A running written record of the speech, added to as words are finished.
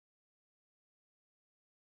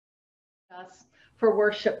us for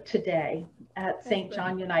worship today at St.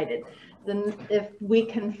 John United. Then if we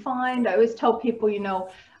can find, I always tell people,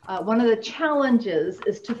 one of the challenges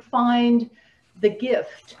is to find the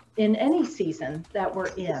gift in any season that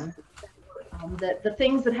we're in. That the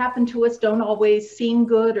things that happen to us don't always seem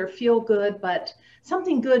good or feel good, but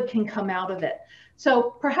something good can come out of it.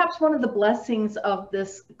 So perhaps one of the blessings of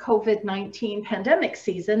this COVID-19 pandemic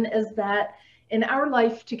season is that in our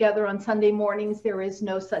life together on Sunday mornings, there is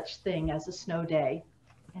no such thing as a snow day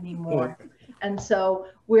anymore. And so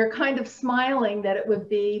we're kind of smiling that it would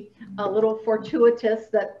be a little fortuitous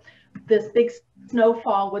that this big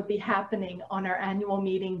snowfall would be happening on our annual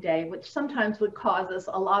meeting day, which sometimes would cause us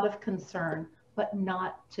a lot of concern, but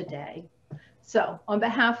not today. So on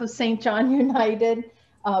behalf of St. John United,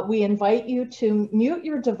 we invite you to mute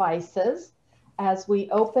your devices as we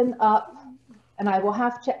open up. And I will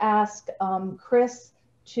have to ask Chris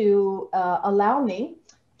to allow me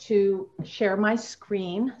to share my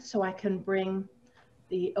screen so I can bring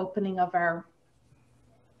the opening of our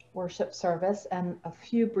worship service and a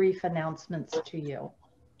few brief announcements to you.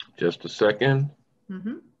 Just a second.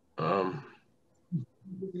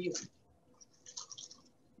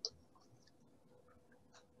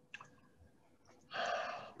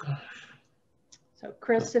 So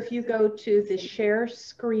Chris, if you go to the share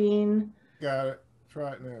screen. Got it.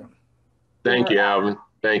 Try it now. Thank you, Alvin.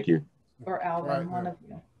 Thank you. Or Alvin, one of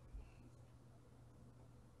you.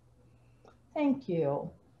 Thank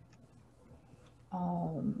you.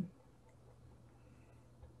 What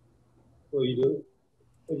do you do?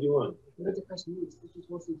 What do you want?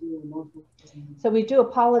 So we do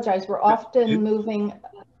apologize. We're often moving.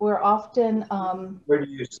 We're often. Where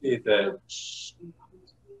do you see that?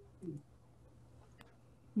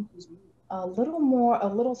 A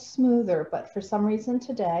little smoother, but for some reason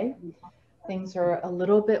today, things are a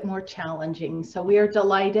little bit more challenging. So we are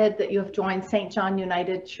delighted that you have joined St. John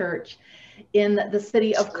United Church in the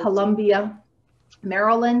city of Columbia,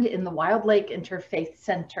 Maryland, in the Wild Lake Interfaith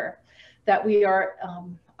Center, that we are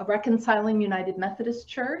a Reconciling United Methodist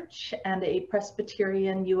Church and a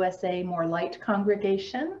Presbyterian USA More Light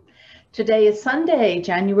congregation. Today is Sunday,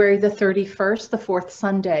 January the 31st, the fourth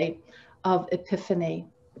Sunday of Epiphany.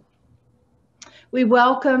 We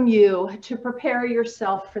welcome you to prepare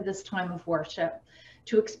yourself for this time of worship,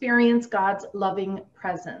 to experience God's loving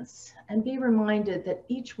presence, and be reminded that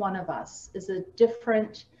each one of us is a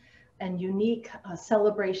different and unique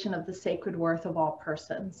celebration of the sacred worth of all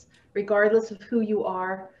persons, regardless of who you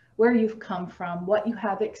are, where you've come from, what you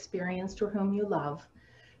have experienced, or whom you love.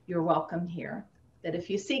 You're welcome here. That if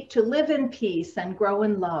you seek to live in peace and grow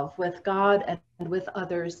in love with God and with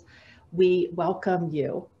others, we welcome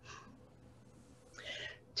you.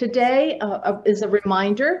 Today is a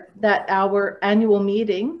reminder that our annual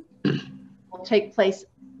meeting will take place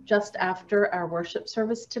just after our worship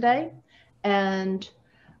service today. And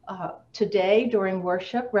today during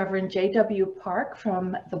worship, Reverend J.W. Park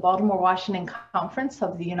from the Baltimore Washington Conference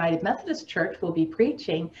of the United Methodist Church will be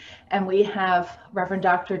preaching. And we have Reverend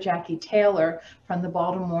Dr. Jackie Taylor from the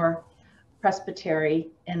Baltimore Presbytery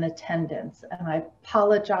in attendance. And I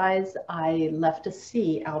apologize, I left a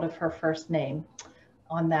C out of her first name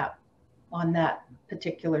on that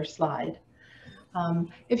particular slide.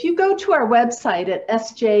 If you go to our website at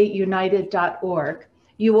sjunited.org,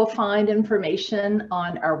 you will find information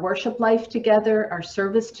on our worship life together, our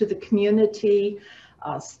service to the community,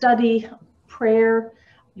 study, prayer.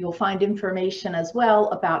 You'll find information as well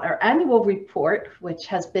about our annual report, which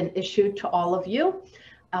has been issued to all of you.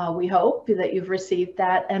 We hope that you've received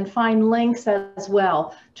that, and find links as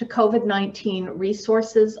well to COVID-19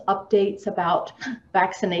 resources, updates about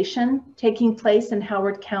vaccination taking place in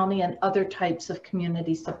Howard County, and other types of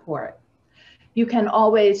community support. You can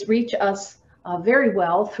always reach us very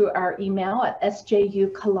well through our email at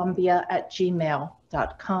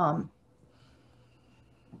sjukolumbia@gmail.com.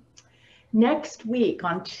 Next week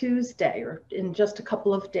on Tuesday, or in just a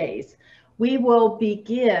couple of days, we will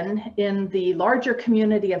begin in the larger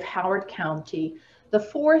community of Howard County the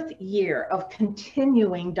fourth year of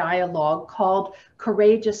continuing dialogue called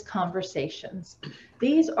Courageous Conversations.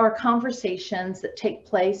 These are conversations that take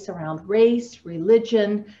place around race,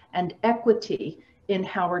 religion, and equity in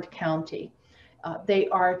Howard County. They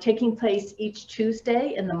are taking place each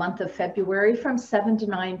Tuesday in the month of February from 7 to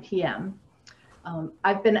 9 p.m.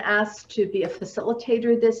 I've been asked to be a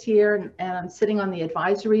facilitator this year, and I'm sitting on the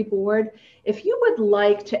advisory board. If you would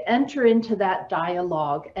like to enter into that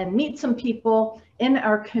dialogue and meet some people in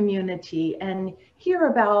our community and hear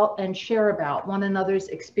about and share about one another's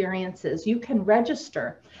experiences, you can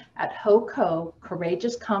register at HOCO,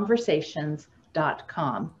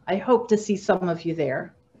 courageousconversations.com. I hope to see some of you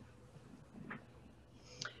there.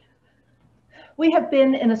 We have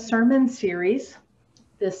been in a sermon series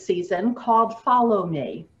this season called Follow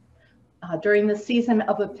Me. During the season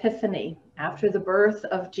of Epiphany, after the birth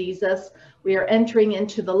of Jesus, we are entering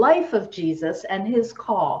into the life of Jesus and his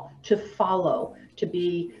call to follow, to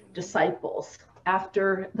be disciples,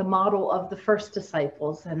 after the model of the first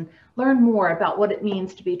disciples, and learn more about what it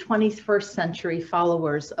means to be 21st century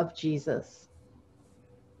followers of Jesus.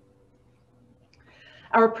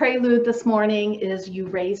 Our prelude this morning is You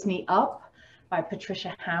Raise Me Up by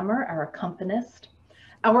Patricia Hammer, our accompanist.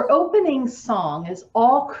 Our opening song is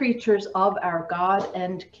All Creatures of Our God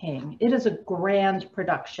and King. It is a grand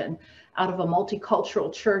production out of a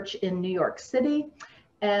multicultural church in New York City.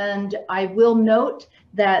 And I will note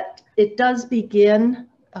that it does begin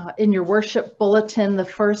in your worship bulletin. The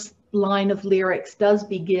first line of lyrics does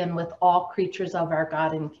begin with All Creatures of Our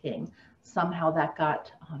God and King. Somehow that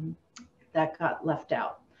got left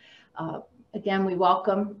out. Again, we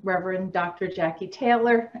welcome Reverend Dr. Jackie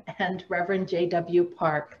Taylor and Reverend J.W.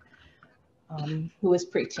 Park, who is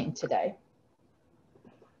preaching today.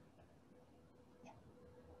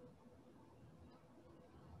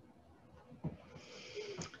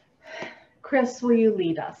 Chris, will you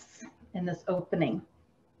lead us in this opening?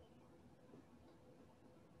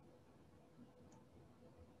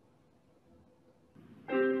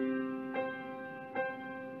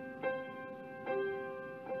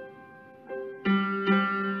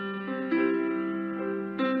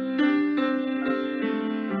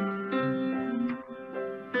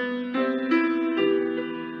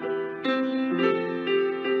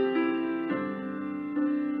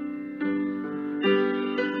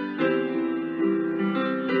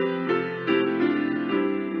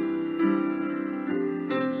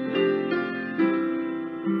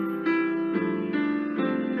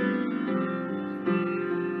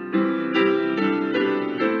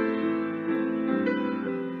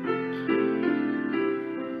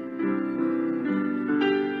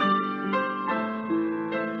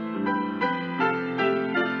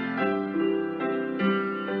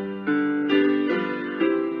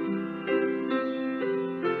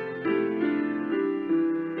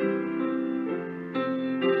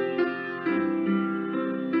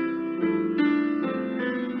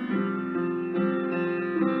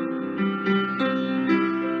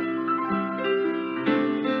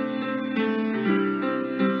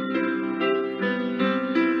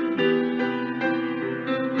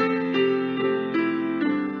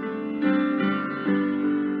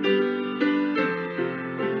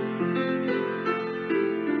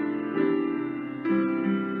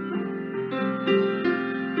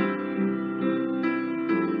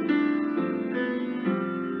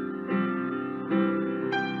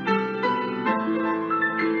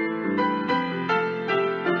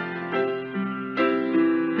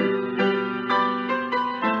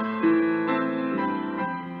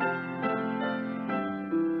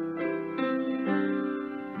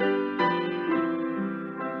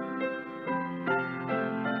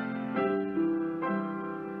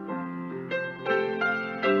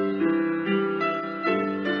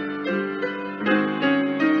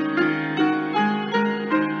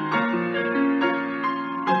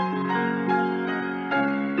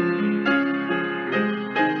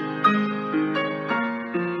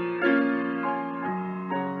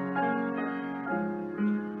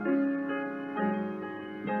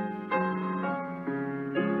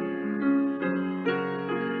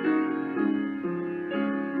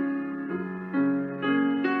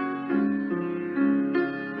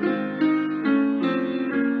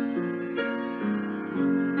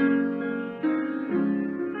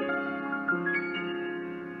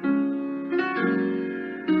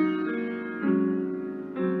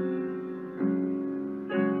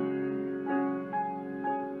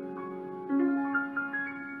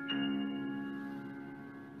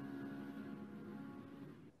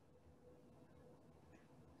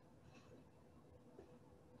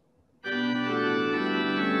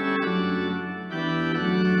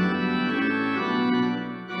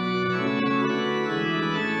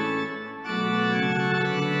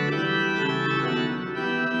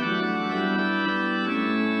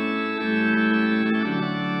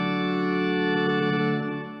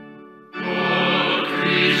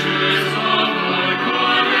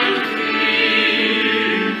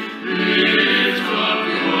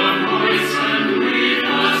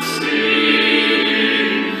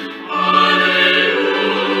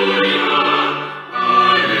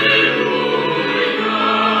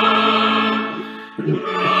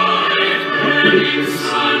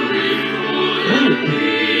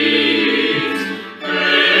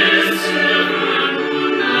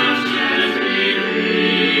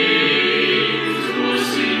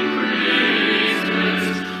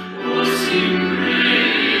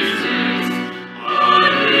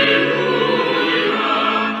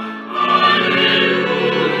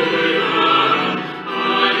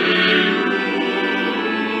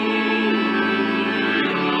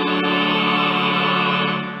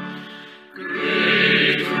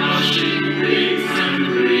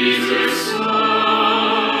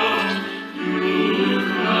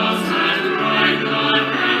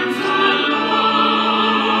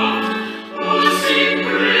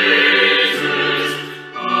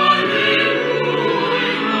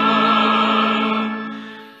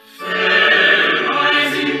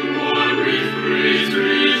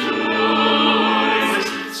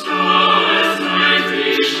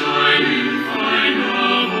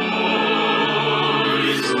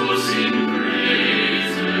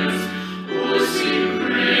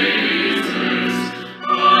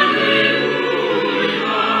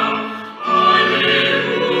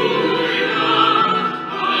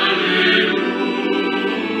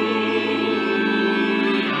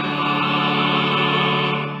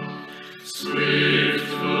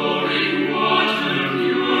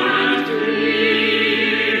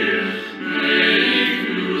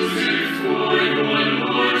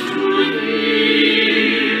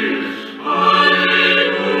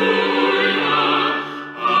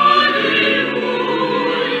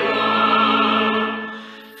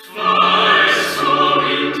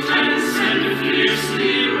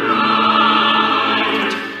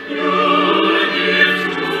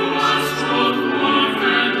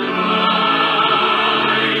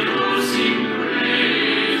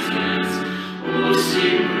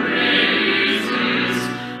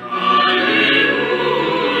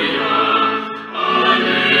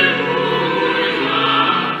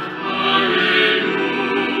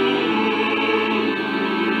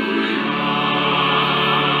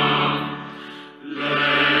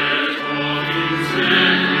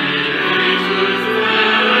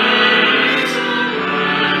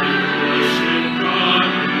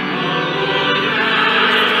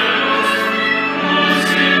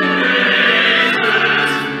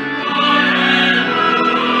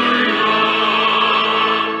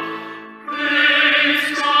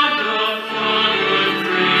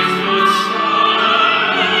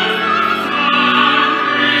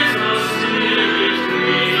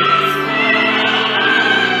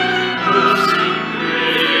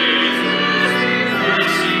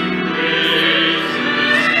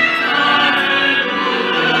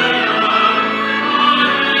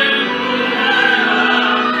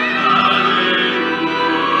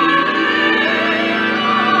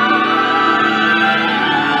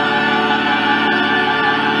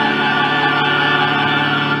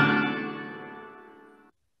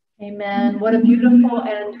 What a beautiful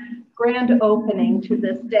and grand opening to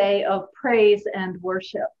this day of praise and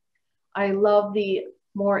worship. I love the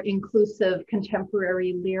more inclusive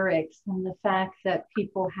contemporary lyrics and the fact that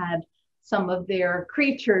people had some of their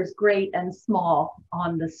creatures, great and small,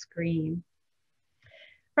 on the screen.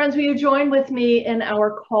 Friends, will you join with me in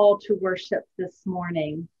our call to worship this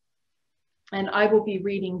morning? And I will be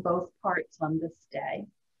reading both parts on this day.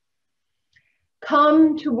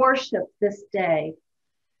 Come to worship this day.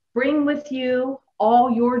 Bring with you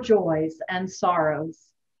all your joys and sorrows.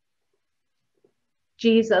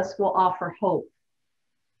 Jesus will offer hope.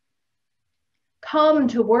 Come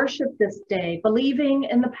to worship this day, believing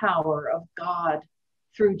in the power of God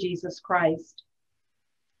through Jesus Christ.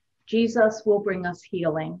 Jesus will bring us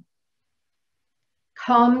healing.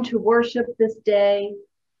 Come to worship this day,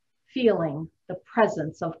 feeling the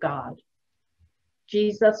presence of God.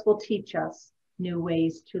 Jesus will teach us new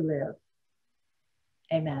ways to live.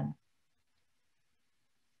 Amen.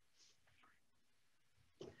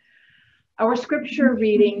 Our scripture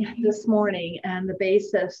reading this morning and the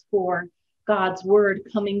basis for God's word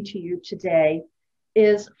coming to you today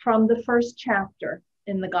is from the first chapter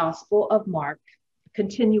in the Gospel of Mark, a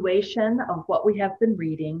continuation of what we have been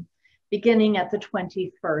reading, beginning at the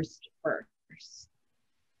 21st verse.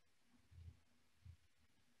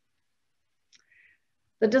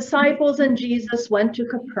 The disciples and Jesus went to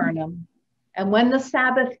Capernaum, and when the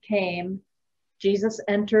Sabbath came, Jesus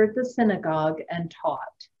entered the synagogue and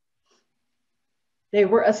taught. They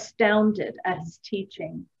were astounded at his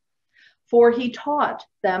teaching, for he taught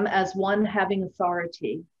them as one having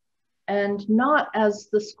authority, and not as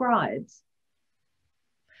the scribes.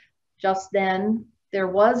 Just then, there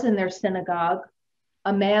was in their synagogue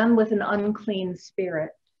a man with an unclean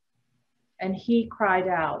spirit, and he cried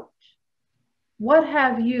out, "What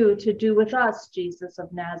have you to do with us, Jesus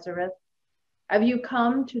of Nazareth? Have you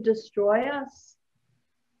come to destroy us?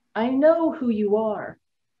 I know who you are,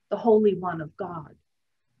 the Holy One of God."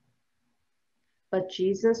 But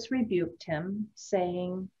Jesus rebuked him,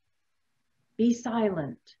 saying, "Be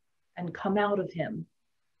silent and come out of him."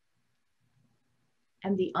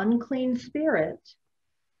 And the unclean spirit,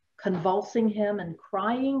 convulsing him and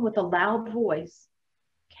crying with a loud voice,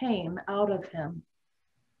 came out of him.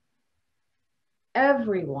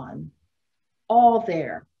 Everyone, all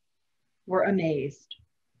there, were amazed,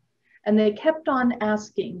 and they kept on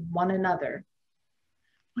asking one another,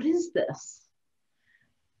 "What is this?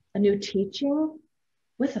 A new teaching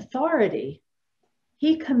with authority.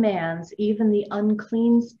 He commands even the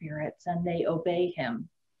unclean spirits, and they obey him."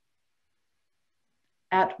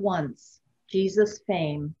 At once, Jesus'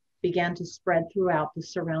 fame began to spread throughout the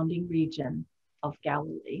surrounding region of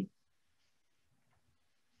Galilee.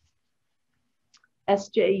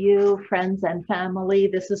 SJU, friends and family,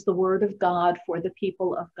 this is the word of God for the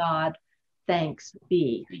people of God. Thanks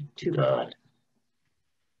be to God.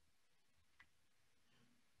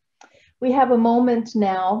 We have a moment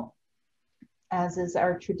now, as is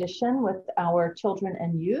our tradition, with our children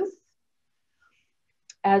and youth,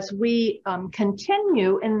 as we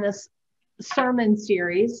continue in this sermon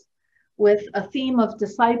series with a theme of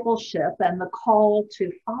discipleship and the call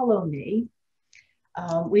to follow me.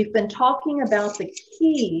 We've been talking about the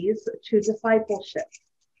keys to discipleship,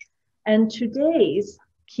 and today's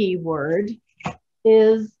key word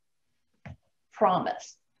is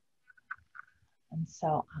promise. And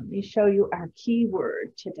so let me show you our key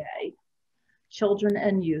word today, children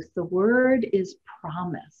and youth. The word is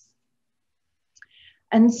promise.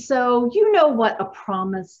 And so you know what a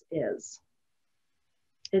promise is.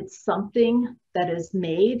 It's something that is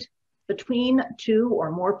made between two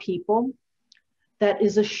or more people that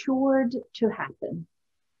is assured to happen,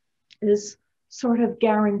 is sort of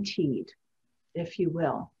guaranteed, if you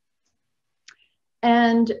will.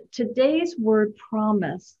 And today's word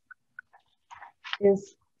promise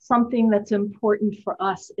is something that's important for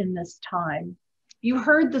us in this time. You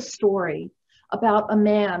heard the story about a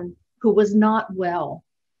man who was not well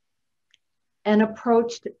and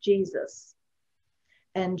approached Jesus,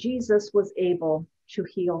 and Jesus was able to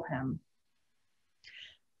heal him.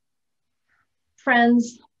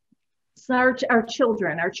 Friends, our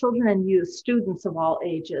children and youth, students of all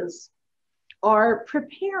ages, are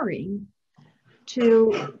preparing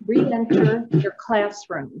to re-enter their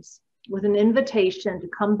classrooms with an invitation to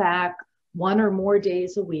come back one or more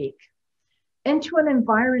days a week into an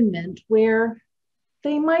environment where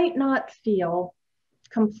they might not feel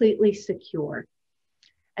completely secure.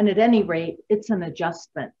 And at any rate, it's an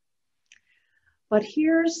adjustment. But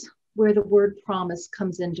here's where the word promise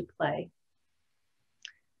comes into play.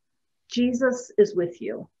 Jesus is with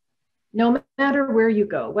you. No matter where you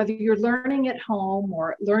go, whether you're learning at home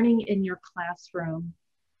or learning in your classroom,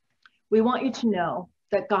 we want you to know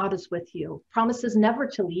that God is with you, promises never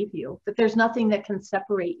to leave you, that there's nothing that can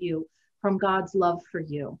separate you from God's love for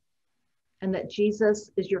you, and that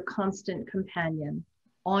Jesus is your constant companion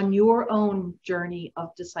on your own journey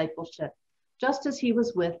of discipleship, just as he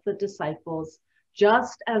was with the disciples,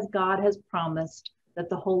 just as God has promised that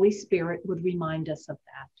the Holy Spirit would remind us of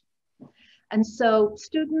that. And so,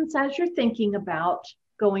 students, as you're thinking about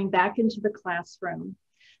going back into the classroom,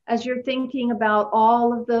 as you're thinking about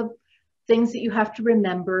all of the things that you have to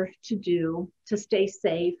remember to do to stay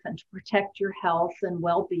safe and to protect your health and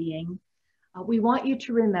well-being, we want you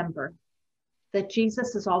to remember that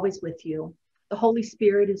Jesus is always with you. The Holy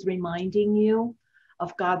Spirit is reminding you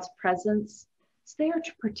of God's presence. It's there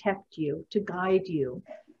to protect you, to guide you,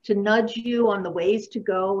 to nudge you on the ways to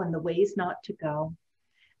go and the ways not to go.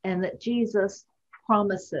 And that Jesus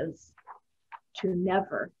promises to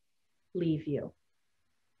never leave you.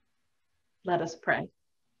 Let us pray.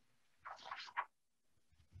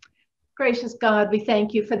 Gracious God, we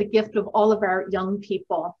thank you for the gift of all of our young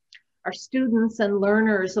people, our students and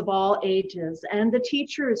learners of all ages, and the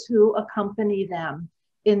teachers who accompany them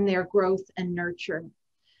in their growth and nurture.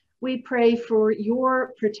 We pray for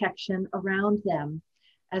your protection around them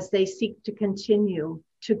as they seek to continue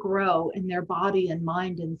to grow in their body and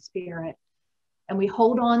mind and spirit. And we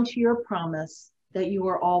hold on to your promise that you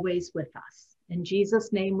are always with us. In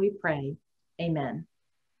Jesus' name we pray, amen.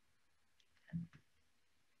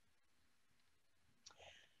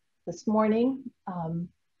 This morning,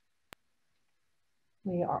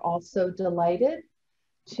 we are also delighted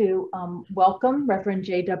to welcome Reverend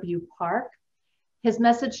J.W. Park. His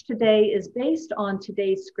message today is based on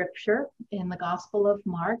today's scripture in the Gospel of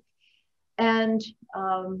Mark. And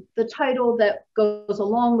the title that goes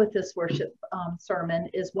along with this worship sermon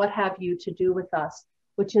is What Have You to Do With Us?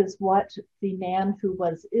 Which is what the man who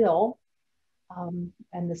was ill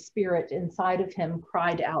and the spirit inside of him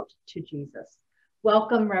cried out to Jesus.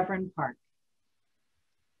 Welcome, Reverend Park.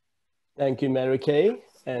 Thank you, Mary Kay,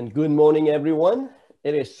 and good morning, everyone.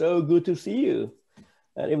 It is so good to see you.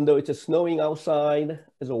 And even though it's snowing outside,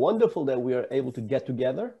 it's wonderful that we are able to get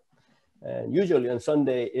together. And usually on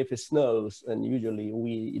Sunday, if it snows, and usually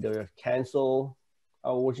we either cancel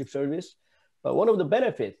our worship service. But one of the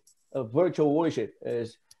benefits of virtual worship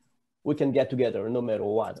is we can get together no matter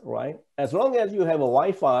what, right? As long as you have a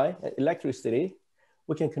Wi-Fi and electricity,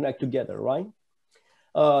 we can connect together, right?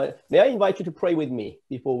 May I invite you to pray with me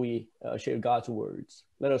before we share God's words?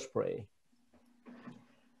 Let us pray.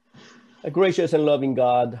 A gracious and loving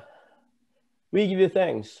God, we give you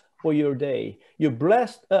thanks for your day. You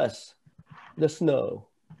blessed us, the snow,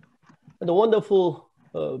 and the wonderful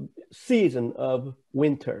season of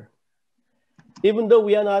winter. Even though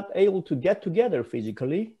we are not able to get together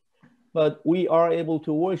physically, but we are able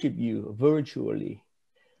to worship you virtually.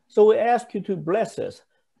 So we ask you to bless us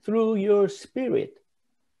through your Spirit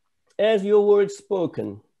as your word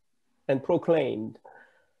spoken and proclaimed.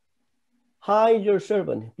 Hide your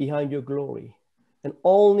servant behind your glory, and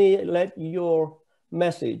only let your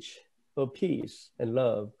message of peace and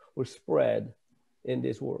love will spread in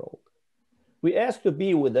this world. We ask to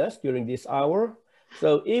be with us during this hour,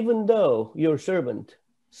 so even though your servant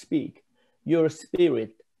speak, your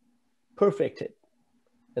Spirit perfect it,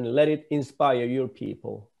 and let it inspire your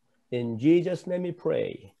people. In Jesus' name we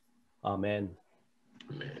pray. Amen.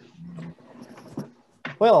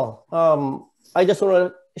 Well, I just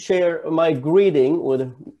want to share my greeting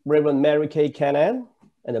with Reverend Mary Kay Cannon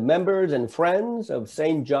and the members and friends of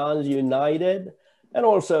St. John's United, and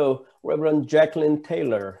also Reverend Jacqueline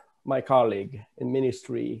Taylor, my colleague in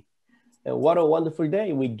ministry. And what a wonderful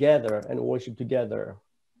day we gather and worship together.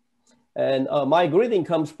 And my greeting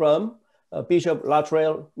comes from Bishop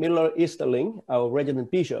Latrell Miller Easterling, our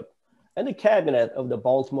resident bishop, and the cabinet of the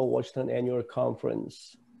Baltimore-Washington Annual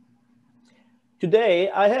Conference. Today,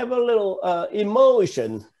 I have a little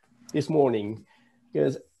emotion this morning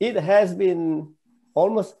because it has been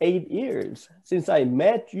almost 8 years since I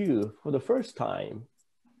met you for the first time.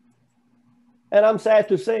 And I'm sad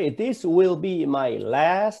to say this will be my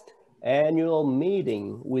last annual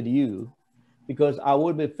meeting with you because I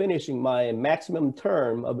will be finishing my maximum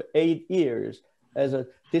term of 8 years as a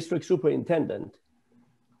district superintendent.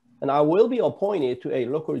 And I will be appointed to a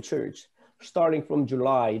local church starting from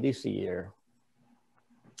July this year.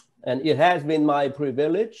 And it has been my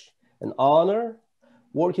privilege and honor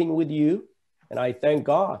working with you. And I thank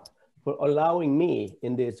God for allowing me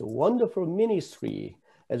in this wonderful ministry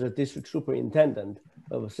as a district superintendent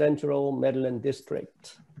of Central Maryland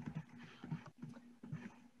District.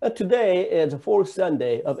 Today is the fourth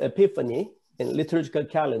Sunday of Epiphany in liturgical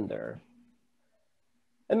calendar.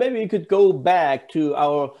 And maybe we could go back to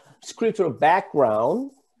our scriptural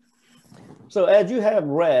background. So as you have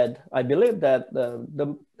read, I believe that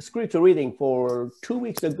the scripture reading for 2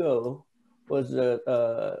 weeks ago was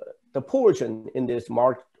the portion in this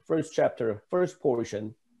Mark first chapter, first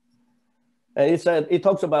portion. And it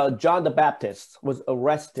talks about John the Baptist was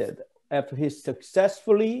arrested after he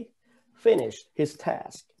successfully finished his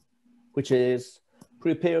task, which is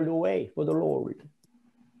prepare the way for the Lord.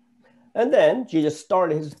 And then Jesus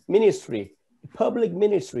started his ministry, public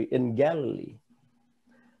ministry in Galilee.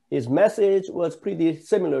 His message was pretty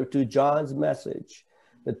similar to John's message.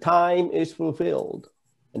 The time is fulfilled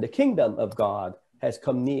and the kingdom of God has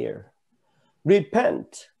come near.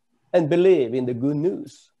 Repent and believe in the good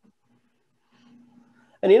news.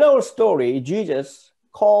 And in our story, Jesus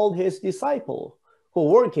called his disciples who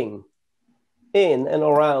were working in and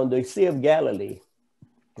around the Sea of Galilee.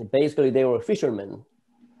 Basically, they were fishermen.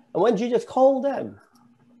 And when Jesus called them,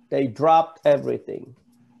 they dropped everything.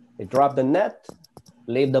 They dropped the net,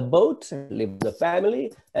 leave the boat, leave the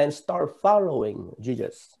family, and start following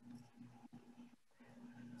Jesus.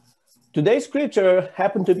 Today's scripture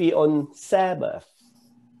happened to be on Sabbath.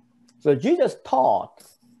 So Jesus taught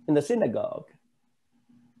in the synagogue.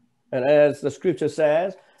 And as the scripture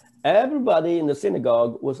says, everybody in the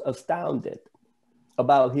synagogue was astounded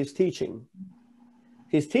about his teaching.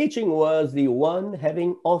 His teaching was the one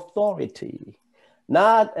having authority,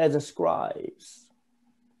 not as a scribes.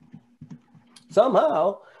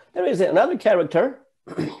 Somehow, there is another character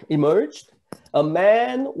emerged, a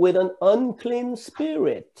man with an unclean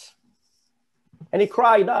spirit. And he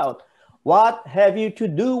cried out, "What have you to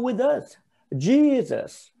do with us,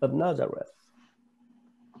 Jesus of Nazareth?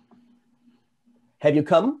 Have you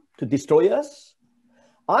come to destroy us?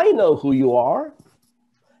 I know who you are,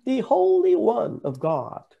 the Holy One of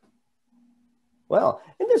God." Well,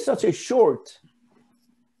 in this such a short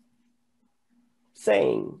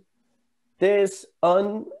saying, this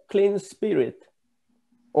unclean spirit,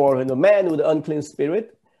 or the man with the unclean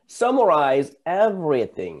spirit, summarized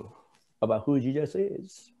everything about who Jesus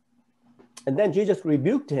is. And then Jesus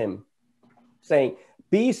rebuked him, saying,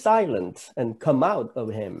 "Be silent and come out of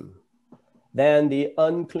him." Then the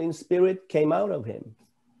unclean spirit came out of him.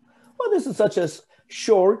 Well, this is such a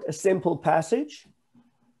short, a simple passage.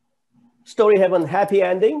 Story have a happy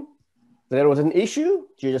ending. There was an issue.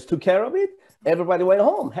 Jesus took care of it. Everybody went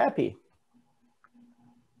home happy.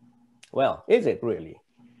 Well, is it really?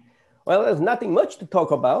 Well, there's nothing much to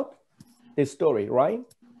talk about this story, right?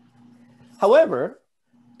 However,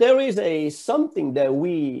 there is something that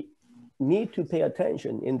we need to pay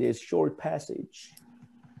attention in this short passage,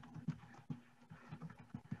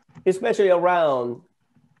 especially around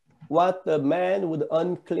what the man with the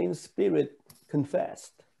unclean spirit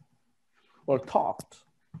confessed or talked.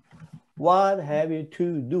 What have you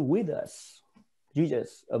to do with us,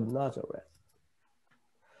 Jesus of Nazareth?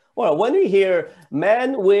 Well, when we hear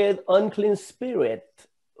man with unclean spirit,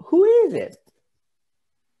 who is it?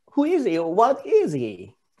 Who is he? What is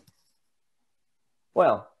he?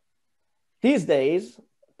 Well, these days,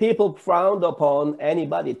 people frowned upon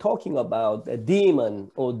anybody talking about a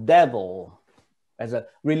demon or devil as a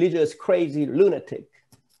religious crazy lunatic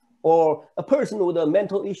or a person with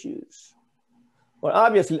mental issues. Well,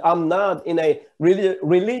 obviously, I'm not in a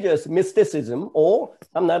religious mysticism, or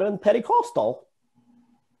I'm not a Pentecostal.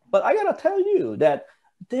 But I gotta tell you that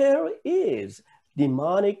there is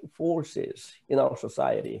demonic forces in our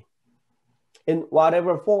society, in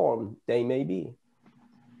whatever form they may be.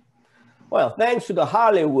 Well, thanks to the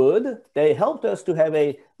Hollywood, they helped us to have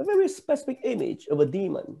a very specific image of a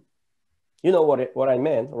demon. You know what I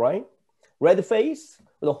meant, right? Red face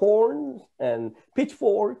with a horn and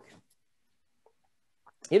pitchfork.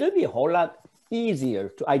 It would be a whole lot easier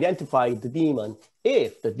to identify the demon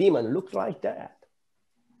if the demon looked like that.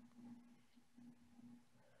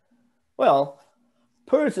 Well,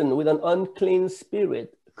 person with an unclean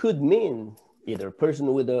spirit could mean either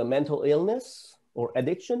person with a mental illness or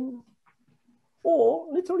addiction, or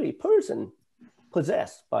literally person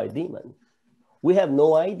possessed by a demon. We have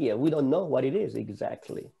no idea. We don't know what it is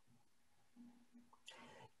exactly.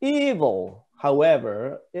 Evil,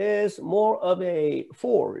 however, is more of a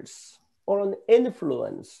force or an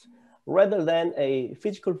influence rather than a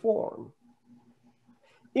physical form.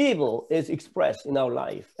 Evil is expressed in our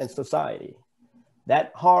life and society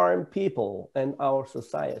that harm people and our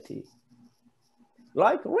society,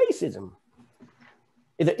 like racism,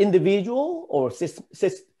 either individual or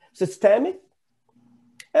systemic,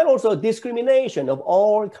 and also discrimination of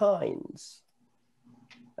all kinds,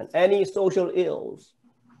 and any social ills,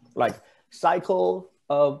 like cycle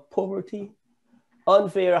of poverty,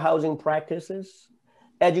 unfair housing practices,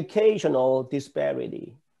 educational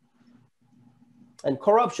disparity, and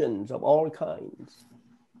corruptions of all kinds.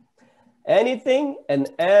 Anything and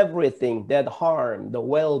everything that harm the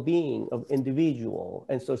well-being of individual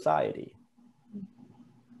and society.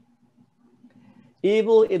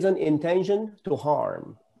 Evil is an intention to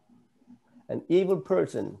harm. An evil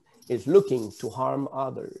person is looking to harm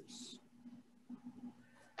others.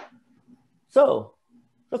 So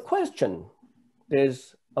the question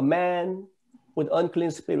is, a man with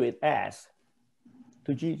unclean spirit asked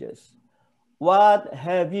to Jesus, "What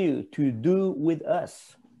have you to do with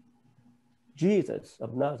us, Jesus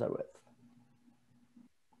of Nazareth?"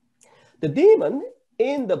 The demon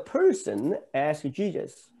in the person asked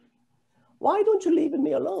Jesus, "Why don't you leave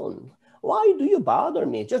me alone? Why do you bother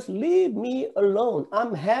me? Just leave me alone.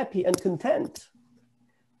 I'm happy and content."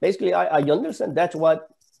 Basically, I understand that's what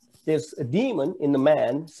this demon in the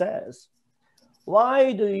man says.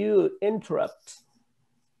 Why do you interrupt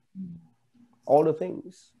all the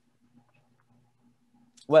things?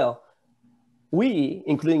 Well, we,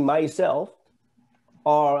 including myself,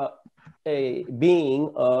 are a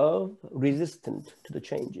being of resistant to the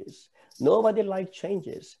changes. Nobody likes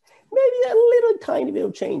changes. Maybe a little tiny bit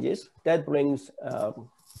of changes that brings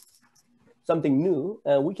something new,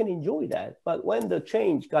 and we can enjoy that. But when the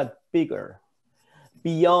change got bigger,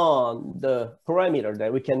 beyond the parameter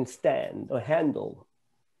that we can stand or handle,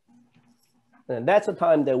 and that's the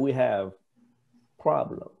time that we have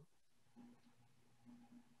problem.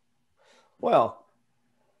 Well,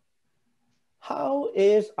 how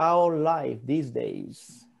is our life these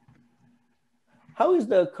days? How is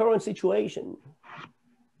the current situation?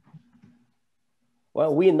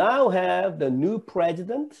 Well, we now have the new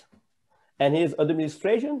president and his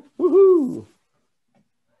administration. Woohoo!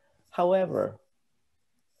 However,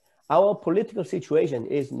 our political situation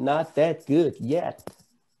is not that good yet.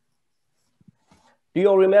 Do you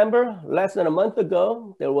all remember less than a month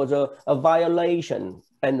ago, there was a violation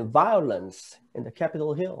and violence in the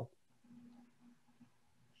Capitol Hill?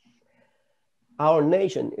 Our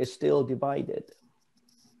nation is still divided.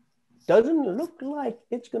 Doesn't look like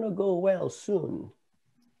it's gonna go well soon.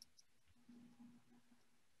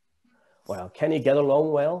 Well, can you get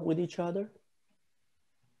along well with each other?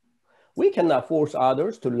 We cannot force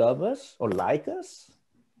others to love us or like us.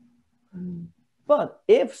 But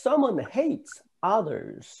if someone hates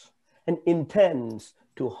others and intends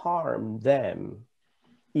to harm them,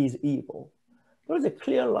 is evil. There is a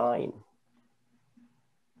clear line.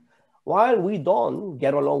 While we don't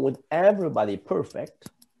get along with everybody perfect,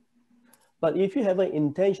 but if you have an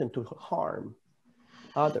intention to harm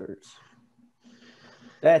others,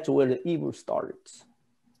 that's where the evil starts.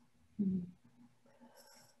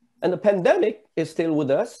 And the pandemic is still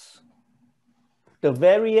with us. The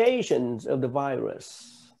variations of the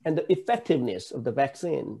virus and the effectiveness of the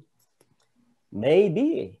vaccine may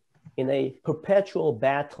be in a perpetual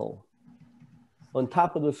battle on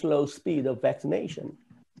top of the slow speed of vaccination.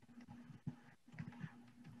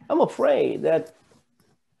 I'm afraid that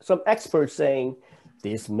some experts saying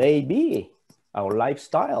this may be our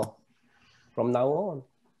lifestyle from now on.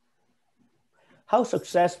 How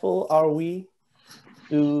successful are we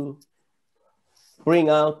to bring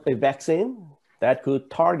out a vaccine that could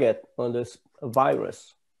target on this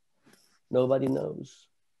virus? Nobody knows.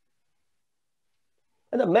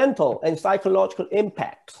 And the mental and psychological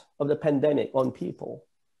impact of the pandemic on people.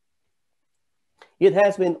 It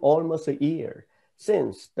has been almost a year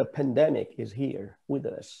since the pandemic is here with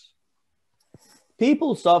us.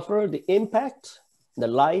 People suffer the impact, the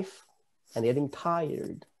life, and getting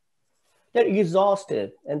tired. They're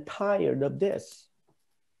exhausted and tired of this.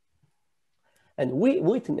 And we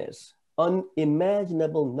witness an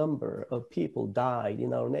unimaginable number of people died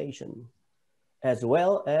in our nation, as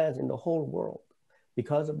well as in the whole world,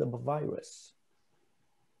 because of the virus.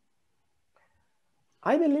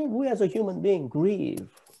 I believe we as a human being grieve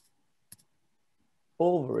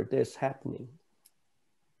over this happening.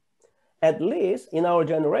 At least in our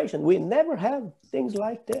generation, we never have things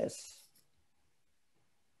like this.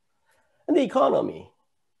 And the economy,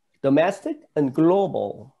 domestic and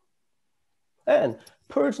global, and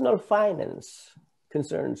personal finance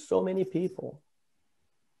concerns so many people.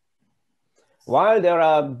 While there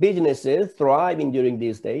are businesses thriving during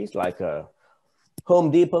these days, like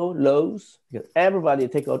Home Depot, Lowe's, because everybody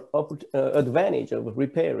take advantage of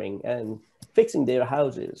repairing and fixing their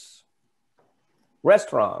houses.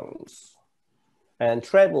 Restaurants and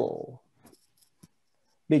travel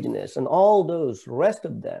business and all those rest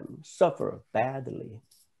of them suffer badly.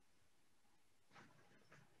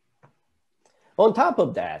 On top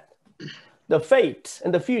of that, the fate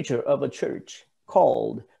and the future of a church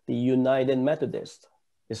called the United Methodist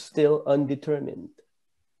is still undetermined.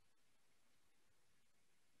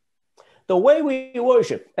 The way we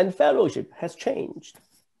worship and fellowship has changed.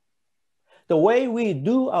 The way we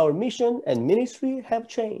do our mission and ministry have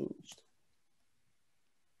changed.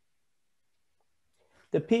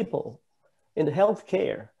 The people in the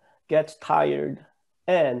healthcare get tired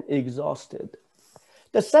and exhausted.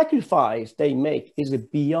 The sacrifice they make is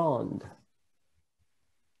beyond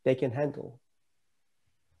they can handle.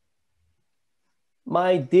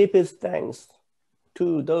 My deepest thanks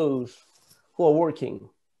to those who are working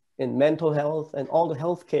in mental health and all the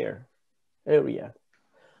healthcare area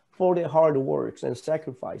for their hard works and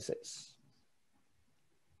sacrifices.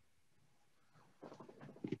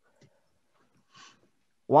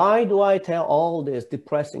 Why do I tell all this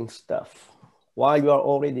depressing stuff while you are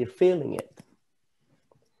already feeling it?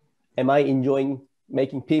 Am I enjoying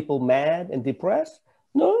making people mad and depressed?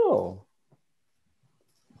 No.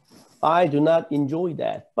 I do not enjoy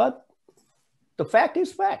that, but the fact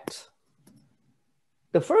is fact.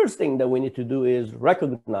 The first thing that we need to do is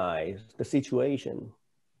recognize the situation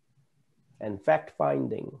and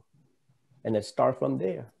fact-finding, and then start from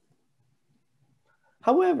there.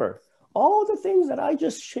 However, all the things that I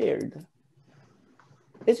just shared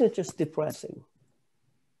isn't just depressing.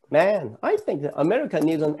 Man, I think that America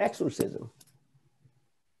needs an exorcism.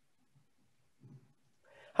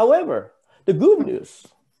 However, the good news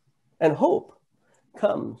and hope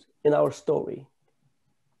comes in our story.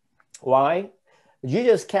 Why?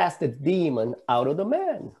 Jesus cast the demon out of the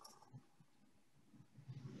man.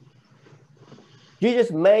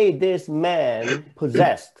 Jesus made this man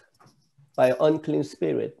possessed by an unclean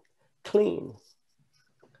spirit clean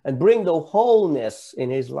and bring the wholeness in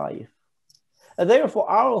his life. And therefore,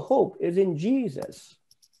 our hope is in Jesus.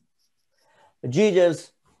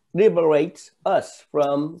 Jesus liberates us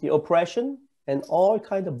from the oppression and all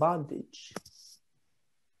kinds of bondage.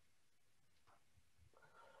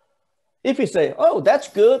 If you say, oh, that's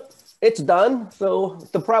good, it's done, so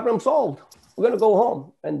the problem solved, we're going to go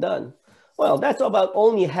home and done. Well, that's about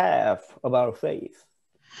only half of our faith.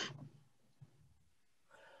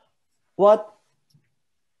 What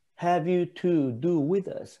have you to do with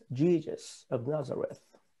us, Jesus of Nazareth?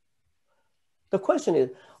 The question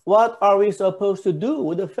is, what are we supposed to do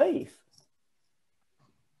with the faith?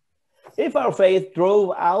 If our faith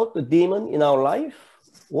drove out the demon in our life,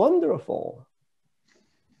 wonderful.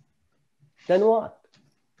 Then what?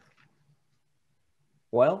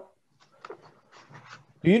 Well,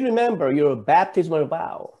 do you remember your baptismal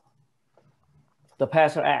vow? The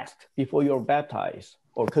pastor asked before you're baptized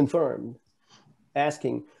or confirmed,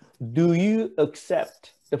 asking, do you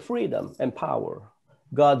accept the freedom and power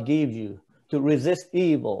God gave you to resist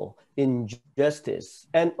evil, injustice,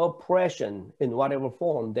 and oppression in whatever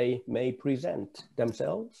form they may present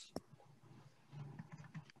themselves?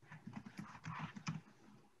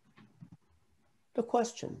 The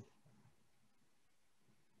question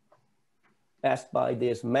asked by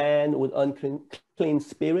this man with unclean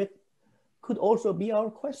spirit could also be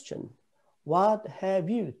our question. What have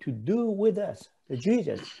you to do with us, the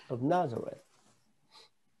Jesus of Nazareth?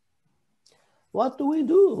 What do we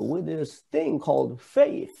do with this thing called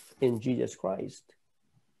faith in Jesus Christ?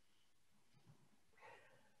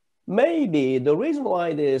 Maybe the reason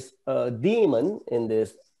why this demon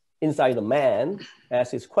inside the man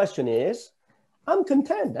asks his question is, I'm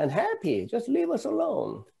content and happy, just leave us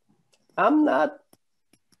alone. I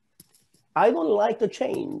don't like the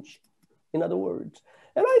change, in other words.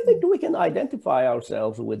 And I think we can identify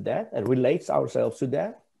ourselves with that and relate ourselves to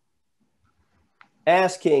that.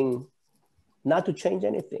 Asking not to change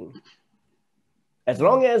anything. As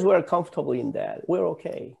long as we're comfortable in that, we're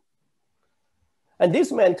okay. And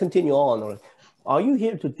this man continue on. Are you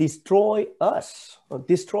here to destroy us or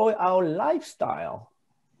destroy our lifestyle?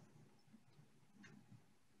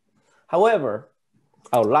 However,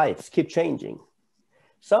 our lives keep changing.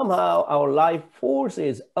 Somehow our life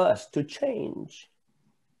forces us to change,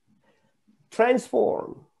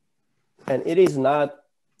 transform, and it is not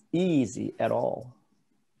easy at all.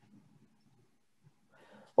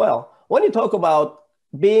 Well, when you talk about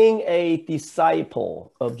being a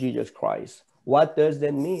disciple of Jesus Christ, what does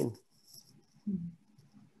that mean?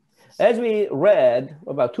 As we read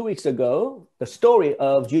about 2 weeks ago, the story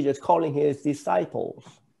of Jesus calling his disciples,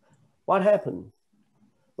 what happened?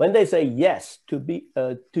 When they say yes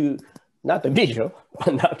to not the bishop,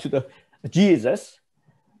 but not to the Jesus,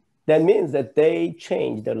 that means that they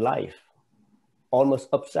change their life almost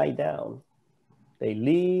upside down. They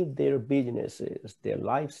leave their businesses, their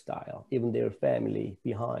lifestyle, even their family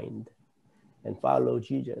behind. and follow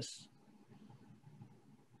Jesus.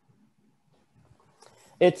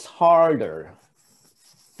 It's harder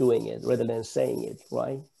doing it rather than saying it,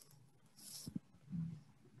 right?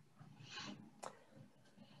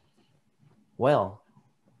 Well,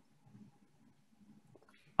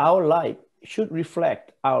 our life should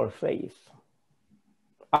reflect our faith.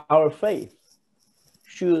 Our faith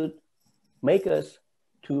should make us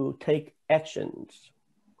to take actions.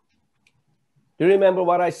 Do you remember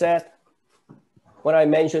what I said when I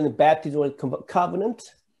mentioned baptism with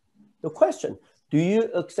covenant? The question, do you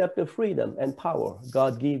accept the freedom and power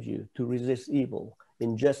God gives you to resist evil,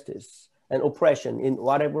 injustice, and oppression in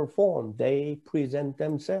whatever form they present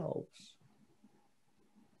themselves?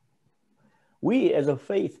 We as a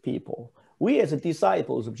faith people, we as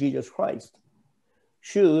disciples of Jesus Christ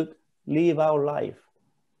should live our life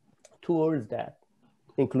towards that,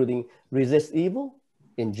 including resist evil,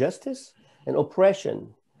 injustice, and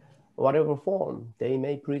oppression, whatever form they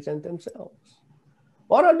may present themselves.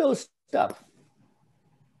 What are those stuff?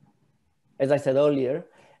 As I said earlier,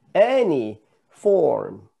 any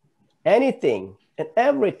form, anything, and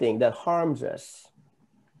everything that harms us.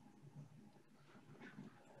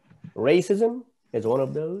 Racism is one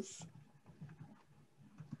of those.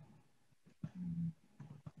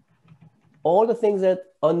 All the things that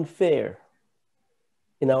are unfair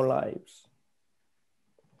in our lives.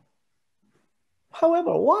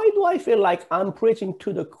 However, why do I feel like I'm preaching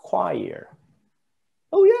to the choir?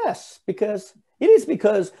 Oh yes, because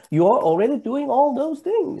you are already doing all those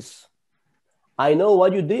things. I know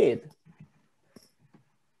what you did.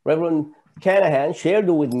 Reverend Canahan shared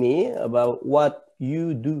with me about what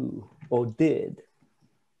you do or did.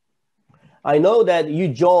 I know that you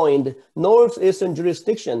joined Northeastern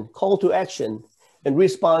Jurisdiction Call to Action in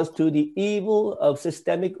response to the evil of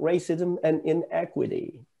systemic racism and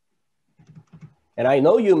inequity. And I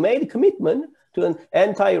know you made a commitment to an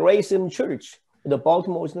anti-racism church at the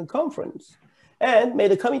Baltimore Eastern Conference and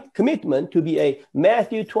made a commitment to be a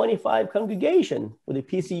Matthew 25 congregation with the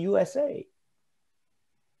PCUSA.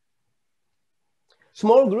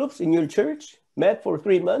 Small groups in your church met for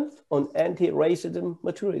 3 months on anti-racism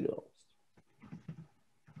materials.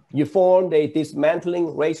 You formed a dismantling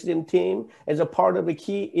racism team as a part of a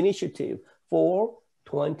key initiative for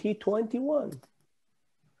 2021.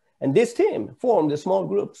 And this team formed the small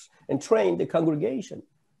groups and trained the congregation.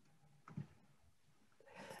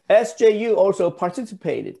 SJU also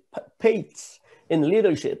participates in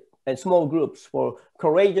leadership and small groups for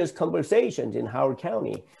courageous conversations in Howard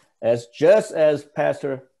County, just as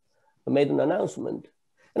Pastor made an announcement.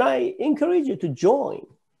 And I encourage you to join.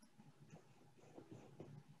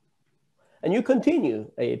 And you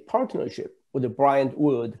continue a partnership with the Bryant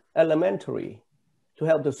Wood Elementary to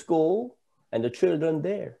help the school and the children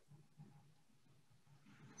there.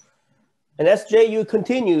 And SJU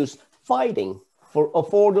continues fighting for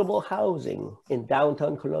affordable housing in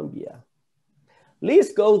downtown Columbia.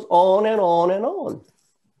 List goes on and on and on.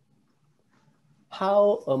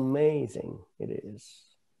 How amazing it is.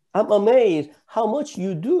 I'm amazed how much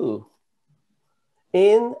you do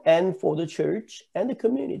in and for the church and the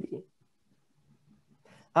community.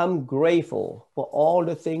 I'm grateful for all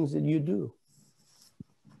the things that you do.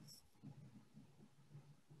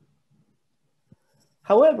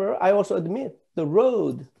 However, I also admit the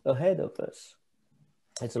road ahead of us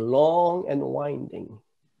is long and winding.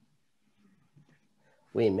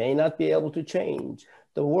 We may not be able to change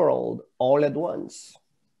the world all at once.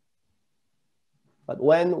 But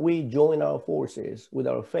when we join our forces with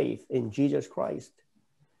our faith in Jesus Christ,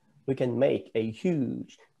 we can make a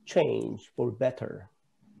huge change for better.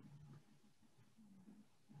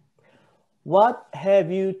 What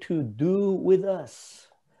have you to do with us,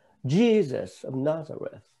 Jesus of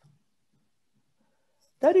Nazareth?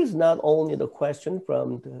 That is not only the question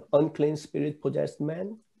from the unclean spirit possessed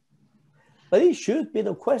man, but it should be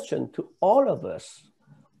the question to all of us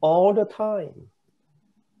all the time.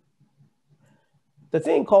 The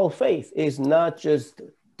thing called faith is not just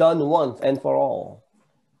done once and for all.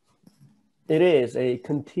 It is a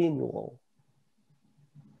continual,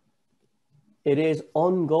 it is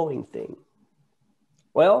ongoing thing.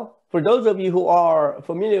 Well, for those of you who are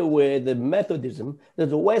familiar with the Methodism,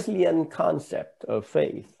 there's a Wesleyan concept of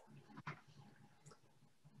faith.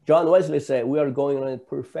 John Wesley said, we are going on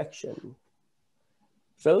perfection.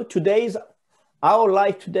 So our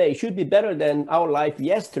life today should be better than our life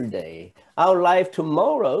yesterday. Our life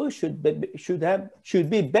tomorrow should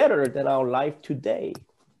be better than our life today.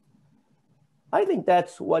 I think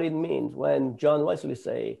that's what it means when John Wesley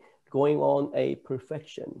say, going on a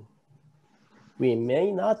perfection. We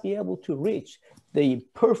may not be able to reach the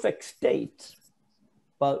perfect state,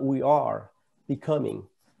 but we are becoming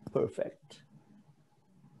perfect.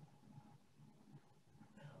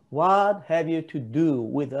 What have you to do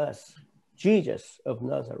with us, Jesus of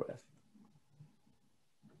Nazareth?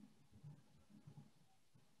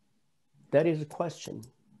 That is a question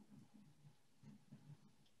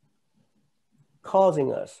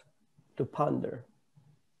causing us to ponder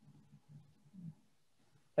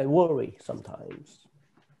and worry sometimes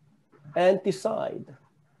and decide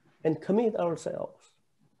and commit ourselves.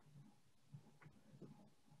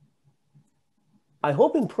 I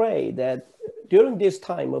hope and pray that during this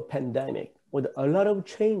time of pandemic, with a lot of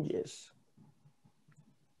changes,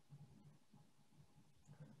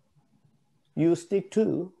 you stick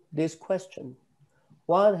to this question.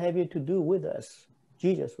 What have you to do with us,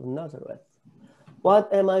 Jesus of Nazareth?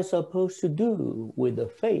 What am I supposed to do with the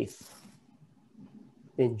faith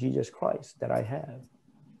in Jesus Christ that I have?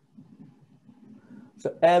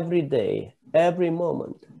 So every day, every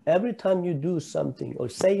moment, every time you do something or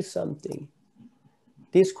say something,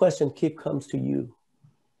 this question comes to you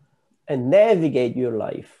and navigate your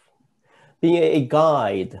life, being a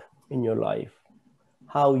guide in your life,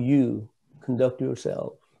 how you conduct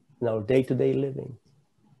yourself in our day-to-day living.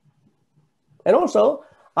 And also,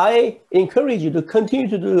 I encourage you to continue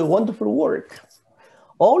to do the wonderful work.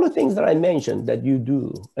 All the things that I mentioned that you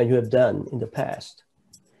do and you have done in the past,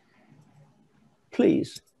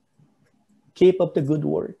 please keep up the good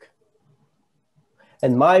work.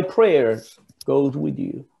 And my prayers goes with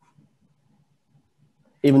you.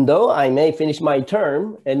 Even though I may finish my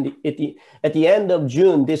term, and at the end of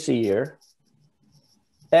June this year,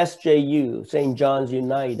 SJU, St. John's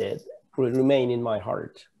United, will remain in my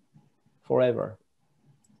heart forever.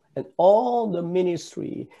 And all the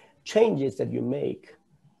ministry changes that you make,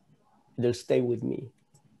 they'll stay with me.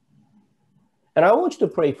 And I want you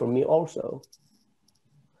to pray for me also.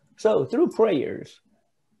 So through prayers,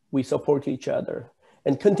 we support each other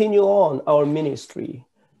and continue on our ministry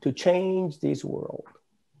to change this world.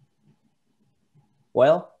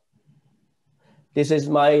 Well, this is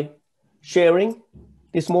my sharing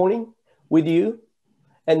this morning with you.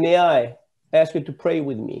 And may I ask you to pray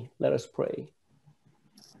with me. Let us pray.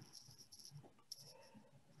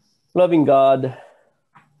 Loving God,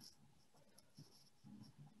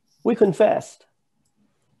 we confess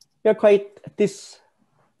we are quite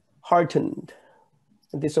disheartened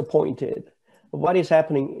and disappointed of what is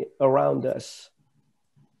happening around us.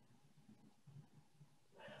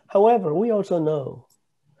 However, we also know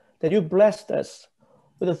that you blessed us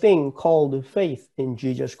with a thing called faith in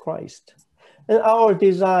Jesus Christ and our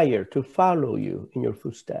desire to follow you in your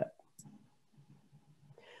footsteps.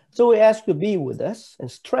 So we ask you to be with us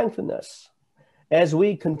and strengthen us as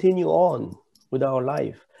we continue on with our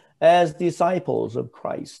life as disciples of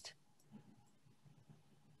Christ.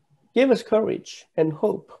 Give us courage and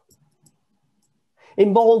hope.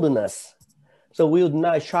 Embolden us so we would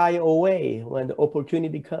not shy away when the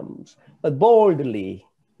opportunity comes, but boldly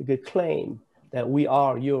we could claim that we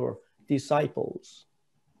are your disciples.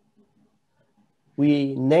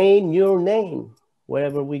 We name your name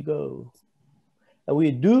wherever we go. And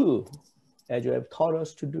we do as you have taught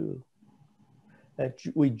us to do. That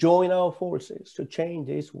we join our forces to change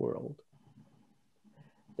this world.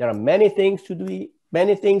 There are many things to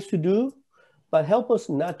do, but help us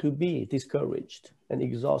not to be discouraged and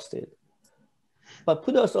exhausted, but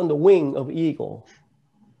put us on the wing of eagle,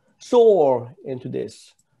 soar into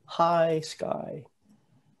this high sky.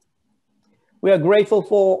 We are grateful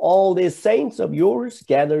for all these saints of yours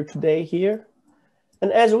gathered today here.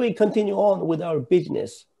 And as we continue on with our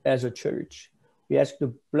business as a church, we ask you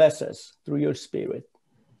to bless us through your Spirit.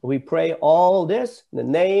 We pray all this in the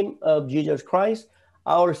name of Jesus Christ,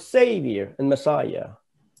 our Savior and Messiah,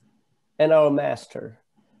 and our Master,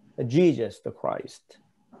 Jesus the Christ.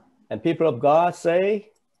 And people of God say,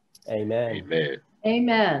 Amen. Amen.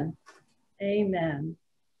 Amen. Amen.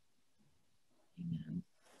 Amen.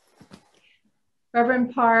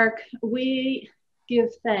 Reverend Park, we give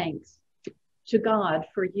thanks to God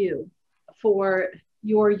for you, for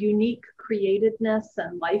your unique createdness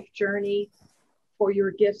and life journey, for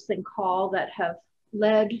your gifts and call that have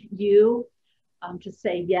led you to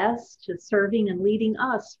say yes to serving and leading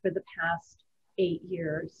us for the past 8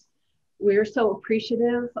 years. We're so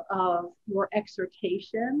appreciative of your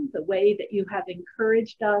exhortation, the way that you have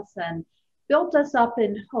encouraged us and built us up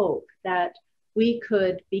in hope that we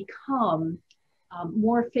could become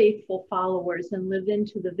more faithful followers and live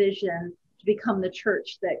into the vision to become the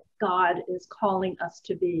church that God is calling us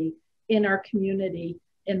to be in our community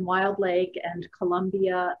in Wild Lake and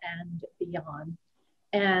Columbia and beyond.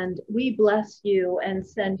 And we bless you and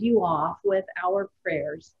send you off with our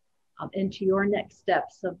prayers into your next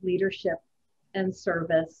steps of leadership and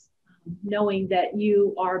service, knowing that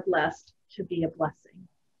you are blessed to be a blessing.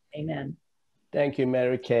 Amen. Thank you,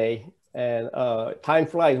 Mary Kay. And time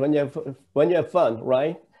flies when you have fun,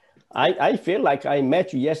 right? I feel like I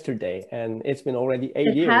met you yesterday, and it's been already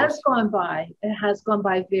 8 years. It has gone by. It has gone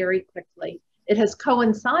by very quickly. It has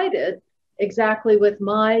coincided exactly with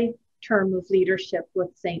my term of leadership with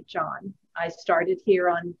St. John. I started here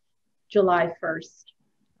on July 1st.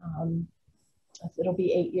 It'll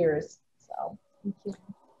be 8 years. So thank you.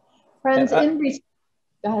 Friends,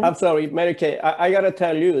 I'm sorry, Mary Kay, I gotta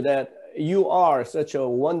tell you that you are such a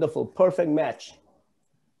wonderful, perfect match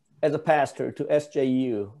as a pastor to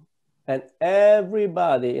SJU. And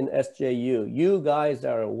everybody in SJU, you guys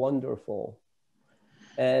are wonderful.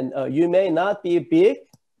 And you may not be big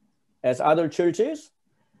as other churches.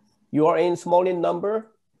 You are small in number,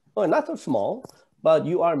 well, not so small, but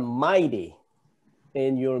you are mighty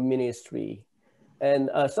in your ministry. And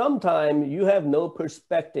sometimes you have no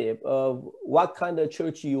perspective of what kind of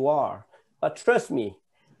church you are. But trust me,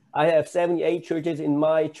 I have 78 churches in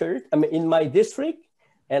my church, in my district,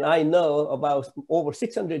 and I know about over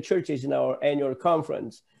 600 churches in our annual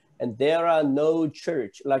conference. And there are no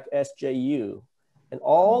church like SJU. And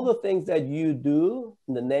all the things that you do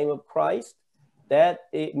in the name of Christ, that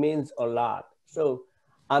it means a lot. So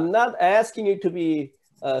I'm not asking you to be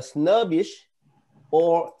snobbish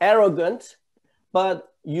or arrogant,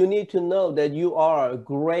 but you need to know that you are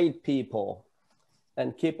great people,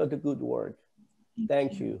 and keep up the good work.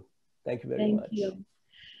 Thank you. Thank you very much. Thank you.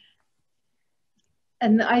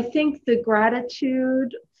 And I think the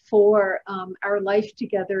gratitude for our life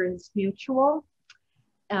together is mutual.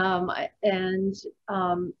 And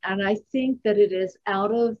I think that it is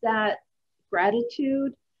out of that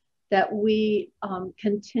gratitude that we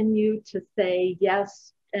continue to say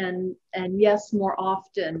yes and yes more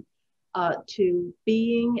often to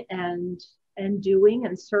being and doing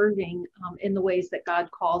and serving in the ways that God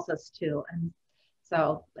calls us to. And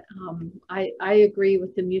so I agree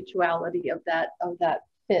with the mutuality of that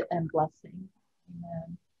fit and blessing.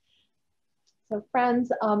 Amen. So friends,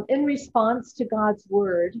 in response to God's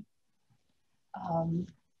word,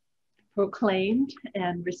 proclaimed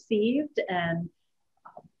and received and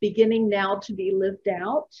beginning now to be lived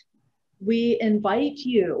out, we invite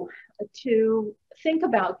you to think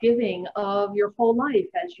about giving of your whole life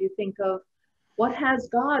as you think of what has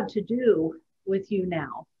God to do with you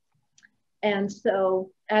now. And so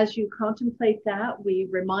as you contemplate that, we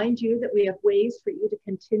remind you that we have ways for you to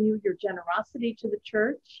continue your generosity to the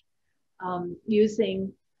church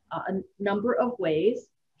using a number of ways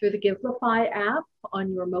through the Givelify app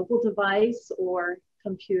on your mobile device or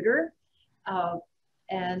computer,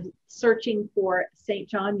 and searching for St.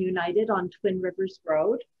 John United on Twin Rivers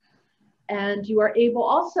Road. And you are able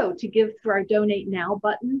also to give through our Donate Now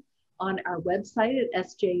button on our website at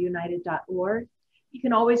sjunited.org. You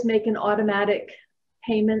can always make an automatic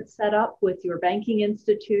payment set up with your banking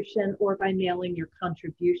institution or by mailing your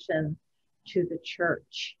contribution to the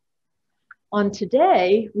church. On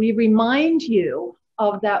today, we remind you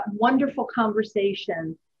of that wonderful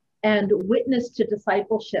conversation and witness to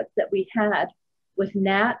discipleship that we had with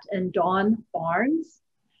Nat and Dawn Barnes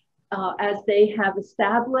as they have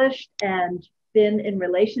established and been in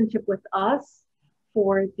relationship with us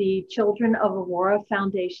for the Children of Aurora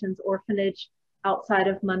Foundation's orphanage outside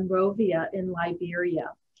of Monrovia in Liberia.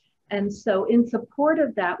 And so in support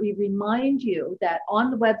of that, we remind you that on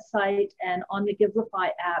the website and on the Givelify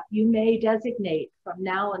app, you may designate from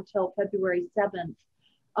now until February 7th,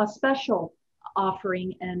 a special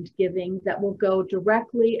offering and giving that will go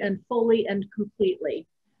directly and fully and completely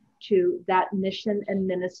to that mission and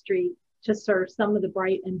ministry to serve some of the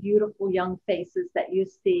bright and beautiful young faces that you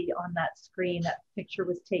see on that screen. That picture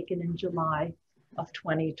was taken in July of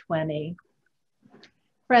 2020.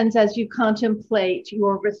 Friends, as you contemplate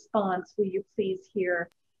your response, will you please hear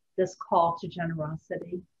this call to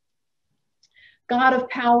generosity? God of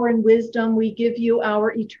power and wisdom, we give you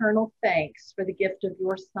our eternal thanks for the gift of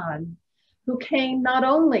your Son, who came not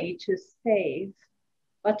only to save,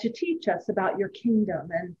 but to teach us about your kingdom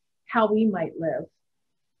and how we might live,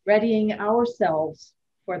 readying ourselves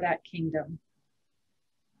for that kingdom.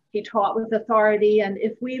 He taught with authority, and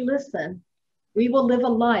if we listen, we will live a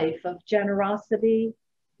life of generosity,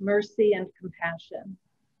 mercy, and compassion.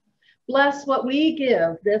 Bless what we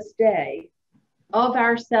give this day of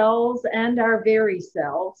ourselves and our very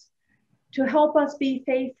selves to help us be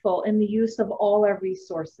faithful in the use of all our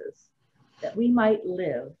resources, that we might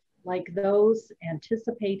live like those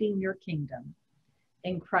anticipating your kingdom.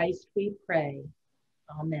 In Christ we pray.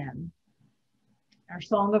 Amen. Our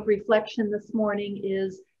song of reflection this morning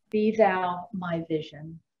is Be Thou My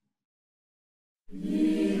Vision.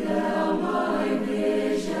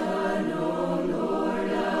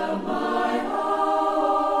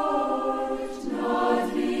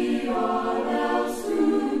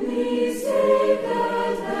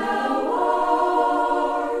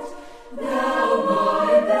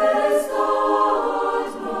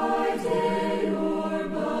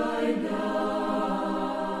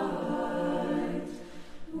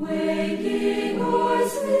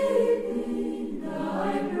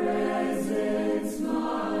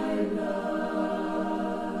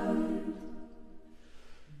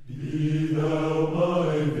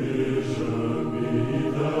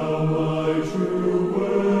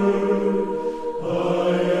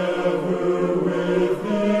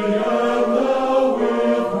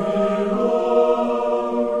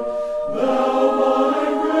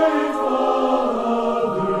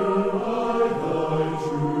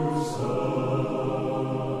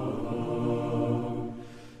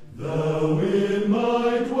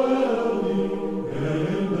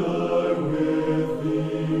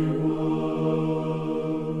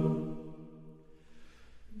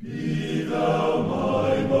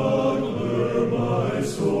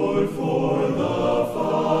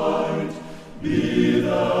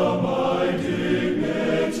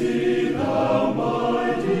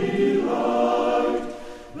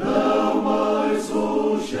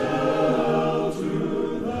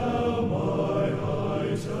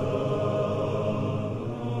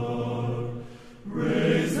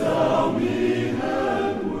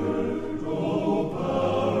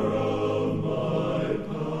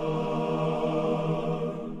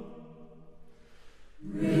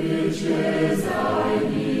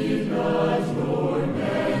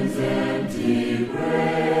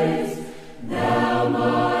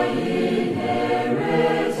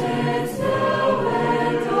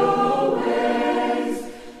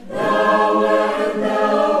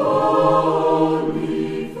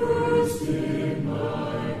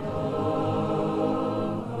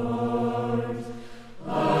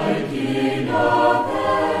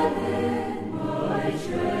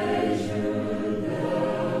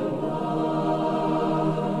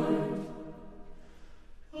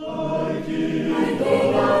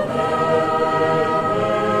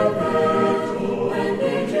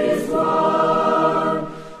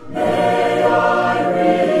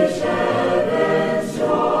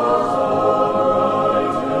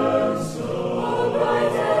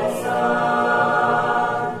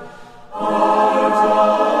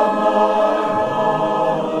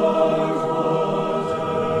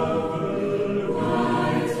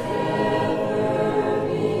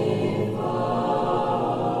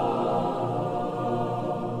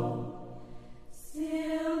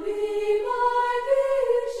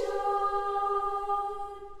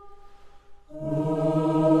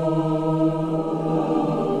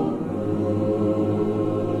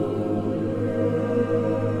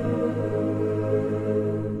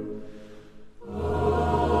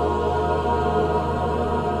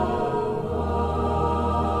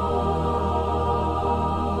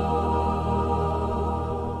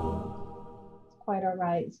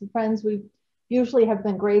 So friends, we usually have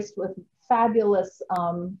been graced with fabulous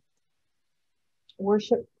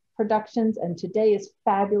worship productions, and today is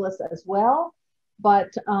fabulous as well.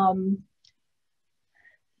 But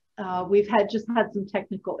we've just had some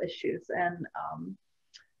technical issues, and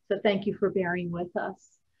so thank you for bearing with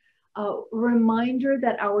us. Reminder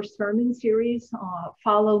that our sermon series,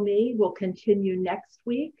 Follow Me, will continue next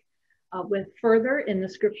week with further in the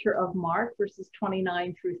scripture of Mark, verses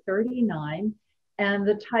 29 through 39. And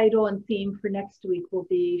the title and theme for next week will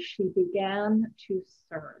be She Began to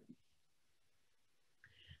Serve.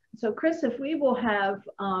 So Chris, if we will have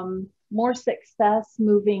more success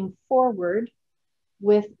moving forward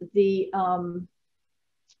with the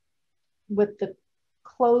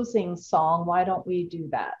closing song, why don't we do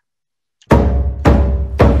that?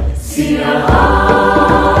 We are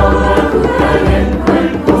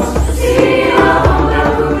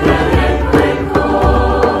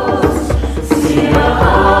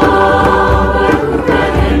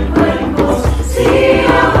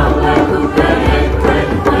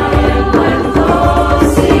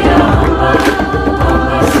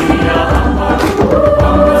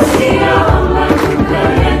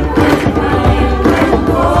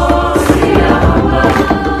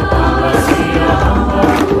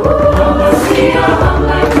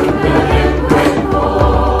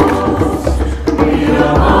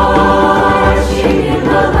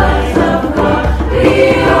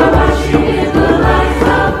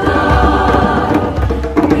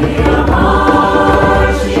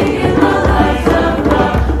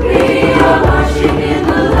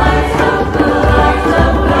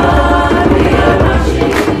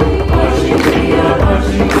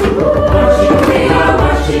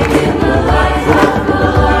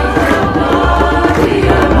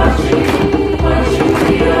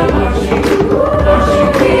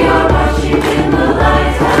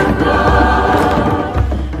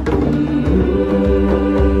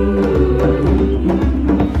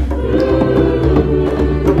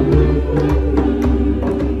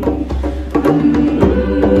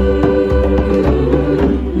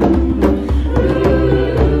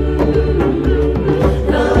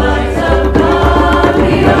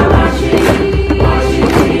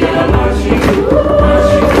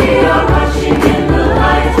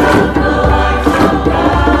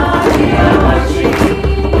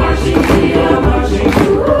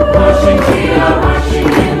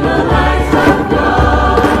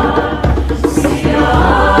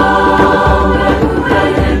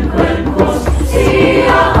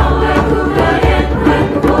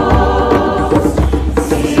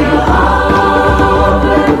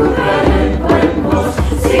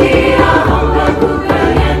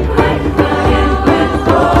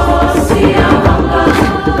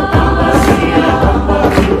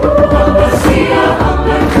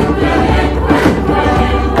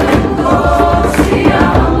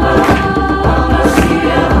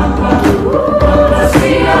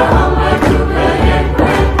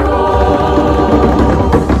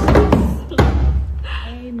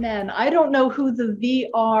who the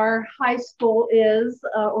VR high school is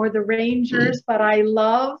or the Rangers, but I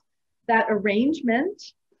love that arrangement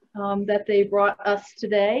that they brought us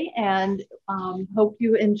today, and hope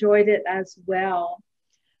you enjoyed it as well.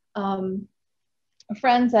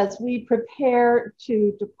 Friends, as we prepare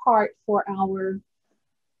to depart for our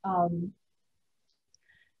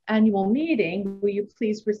annual meeting, will you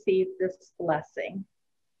please receive this blessing?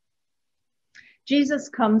 Jesus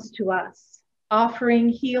comes to us, offering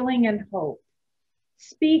healing and hope,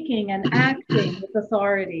 speaking and acting with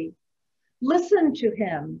authority. Listen to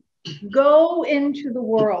him. Go into the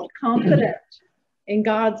world confident in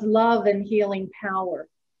God's love and healing power.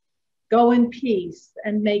 Go in peace,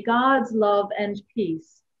 and may God's love and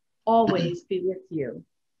peace always be with you.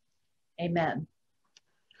 Amen.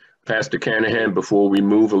 Pastor Canahan, before we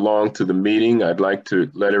move along to the meeting, I'd like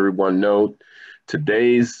to let everyone know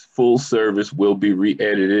today's full service will be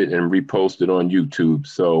re-edited and reposted on YouTube.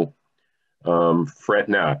 So fret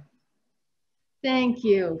not. Thank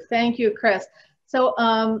you. Thank you, Chris. So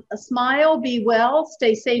smile, be well,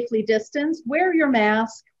 stay safely distanced, wear your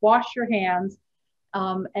mask, wash your hands,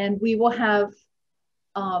 and we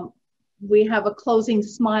have a closing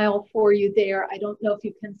smile for you there. I don't know if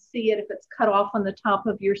you can see it, if it's cut off on the top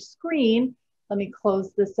of your screen. Let me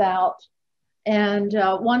close this out. And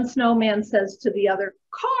one snowman says to the other,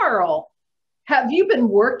 Carl, have you been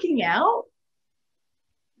working out?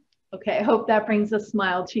 Okay, I hope that brings a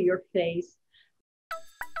smile to your face.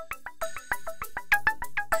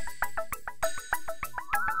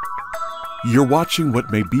 You're watching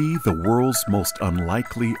what may be the world's most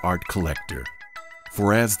unlikely art collector.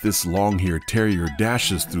 For as this long-haired terrier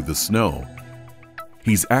dashes through the snow,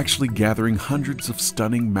 he's actually gathering hundreds of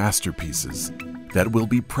stunning masterpieces that will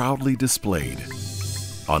be proudly displayed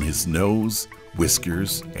on his nose,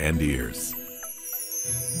 whiskers, and ears.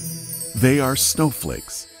 They are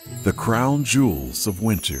snowflakes, the crown jewels of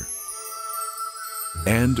winter.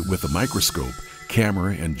 And with a microscope,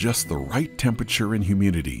 camera, and just the right temperature and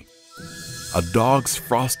humidity, a dog's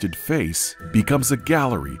frosted face becomes a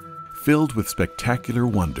gallery filled with spectacular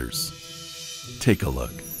wonders. Take a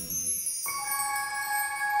look.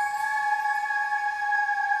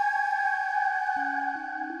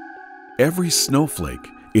 Every snowflake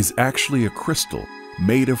is actually a crystal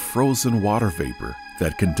made of frozen water vapor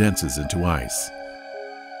that condenses into ice.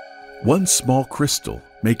 One small crystal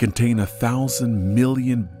may contain 1,000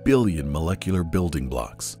 million billion molecular building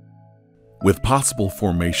blocks. With possible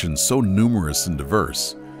formations so numerous and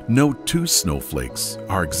diverse, no two snowflakes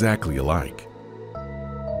are exactly alike.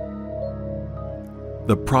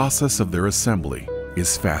 The process of their assembly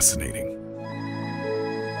is fascinating.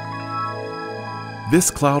 This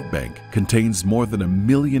cloud bank contains more than 1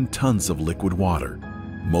 million tons of liquid water,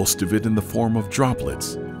 most of it in the form of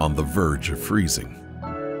droplets on the verge of freezing.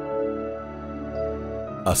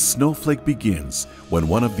 A snowflake begins when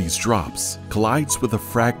one of these drops collides with a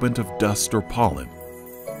fragment of dust or pollen.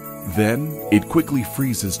 Then it quickly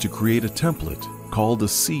freezes to create a template called a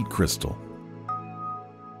seed crystal.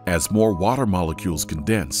 As more water molecules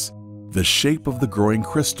condense, the shape of the growing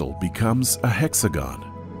crystal becomes a hexagon.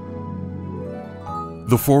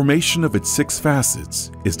 The formation of its 6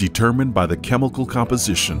 facets is determined by the chemical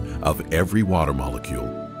composition of every water molecule.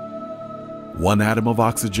 1 atom of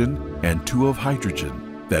oxygen and 2 of hydrogen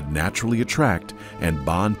that naturally attract and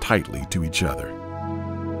bond tightly to each other.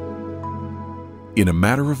 In a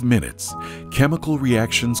matter of minutes, chemical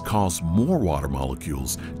reactions cause more water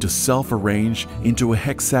molecules to self-arrange into a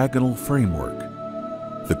hexagonal framework,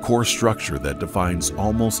 the core structure that defines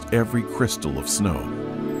almost every crystal of snow.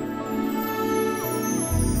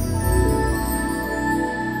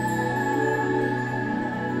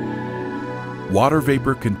 Water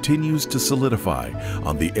vapor continues to solidify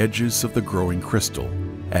on the edges of the growing crystal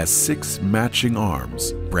as 6 matching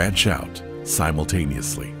arms branch out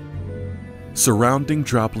simultaneously, surrounding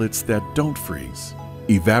droplets that don't freeze,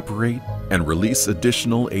 evaporate, and release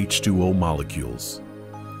additional H2O molecules,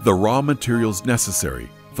 the raw materials necessary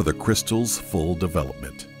for the crystal's full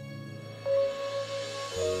development.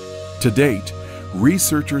 To date,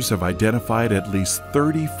 researchers have identified at least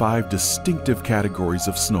 35 distinctive categories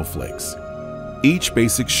of snowflakes. Each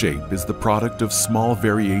basic shape is the product of small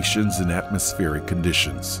variations in atmospheric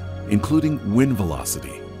conditions, including wind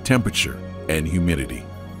velocity, temperature, and humidity.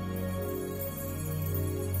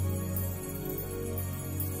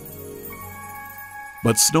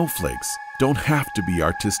 But snowflakes don't have to be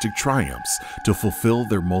artistic triumphs to fulfill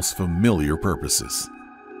their most familiar purposes.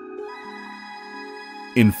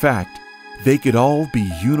 In fact, they could all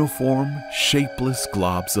be uniform, shapeless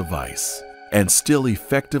globs of ice and still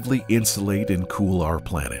effectively insulate and cool our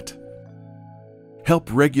planet. help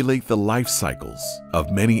regulate the life cycles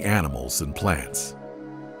of many animals and plants,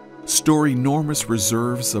 store enormous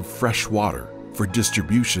reserves of fresh water for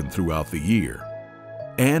distribution throughout the year,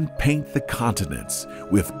 and paint the continents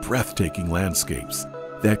with breathtaking landscapes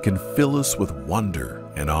that can fill us with wonder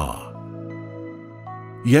and awe.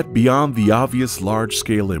 Yet beyond the obvious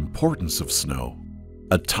large-scale importance of snow,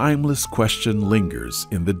 a timeless question lingers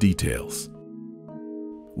in the details.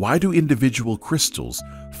 Why do individual crystals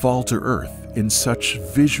fall to Earth in such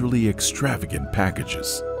visually extravagant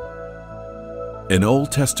packages? An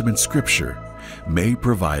Old Testament scripture may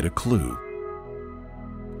provide a clue.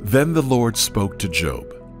 Then the Lord spoke to Job.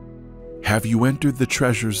 Have you entered the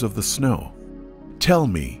treasures of the snow? Tell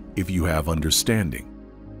me if you have understanding.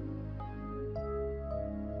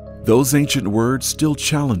 Those ancient words still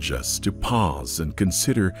challenge us to pause and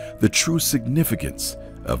consider the true significance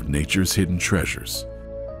of nature's hidden treasures,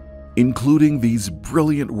 including these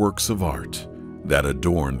brilliant works of art that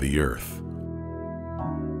adorn the earth.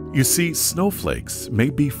 You see, snowflakes may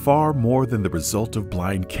be far more than the result of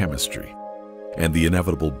blind chemistry and the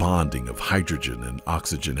inevitable bonding of hydrogen and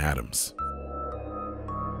oxygen atoms.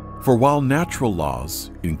 For while natural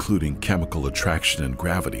laws, including chemical attraction and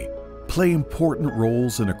gravity, play important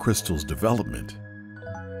roles in a crystal's development,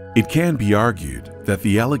 it can be argued that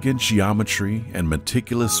the elegant geometry and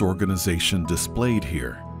meticulous organization displayed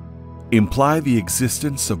here imply the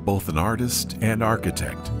existence of both an artist and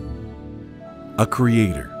architect, a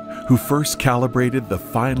creator who first calibrated the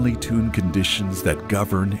finely tuned conditions that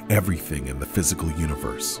govern everything in the physical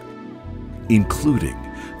universe, including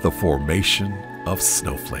the formation of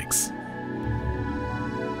snowflakes.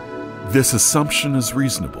 This assumption is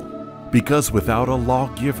reasonable because without a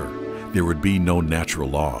lawgiver, there would be no natural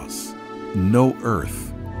laws, no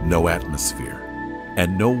earth, no atmosphere,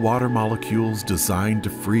 and no water molecules designed to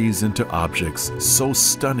freeze into objects so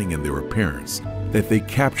stunning in their appearance that they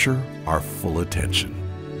capture our full attention,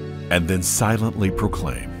 and then silently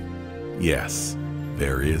proclaim, yes,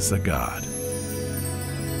 there is a God.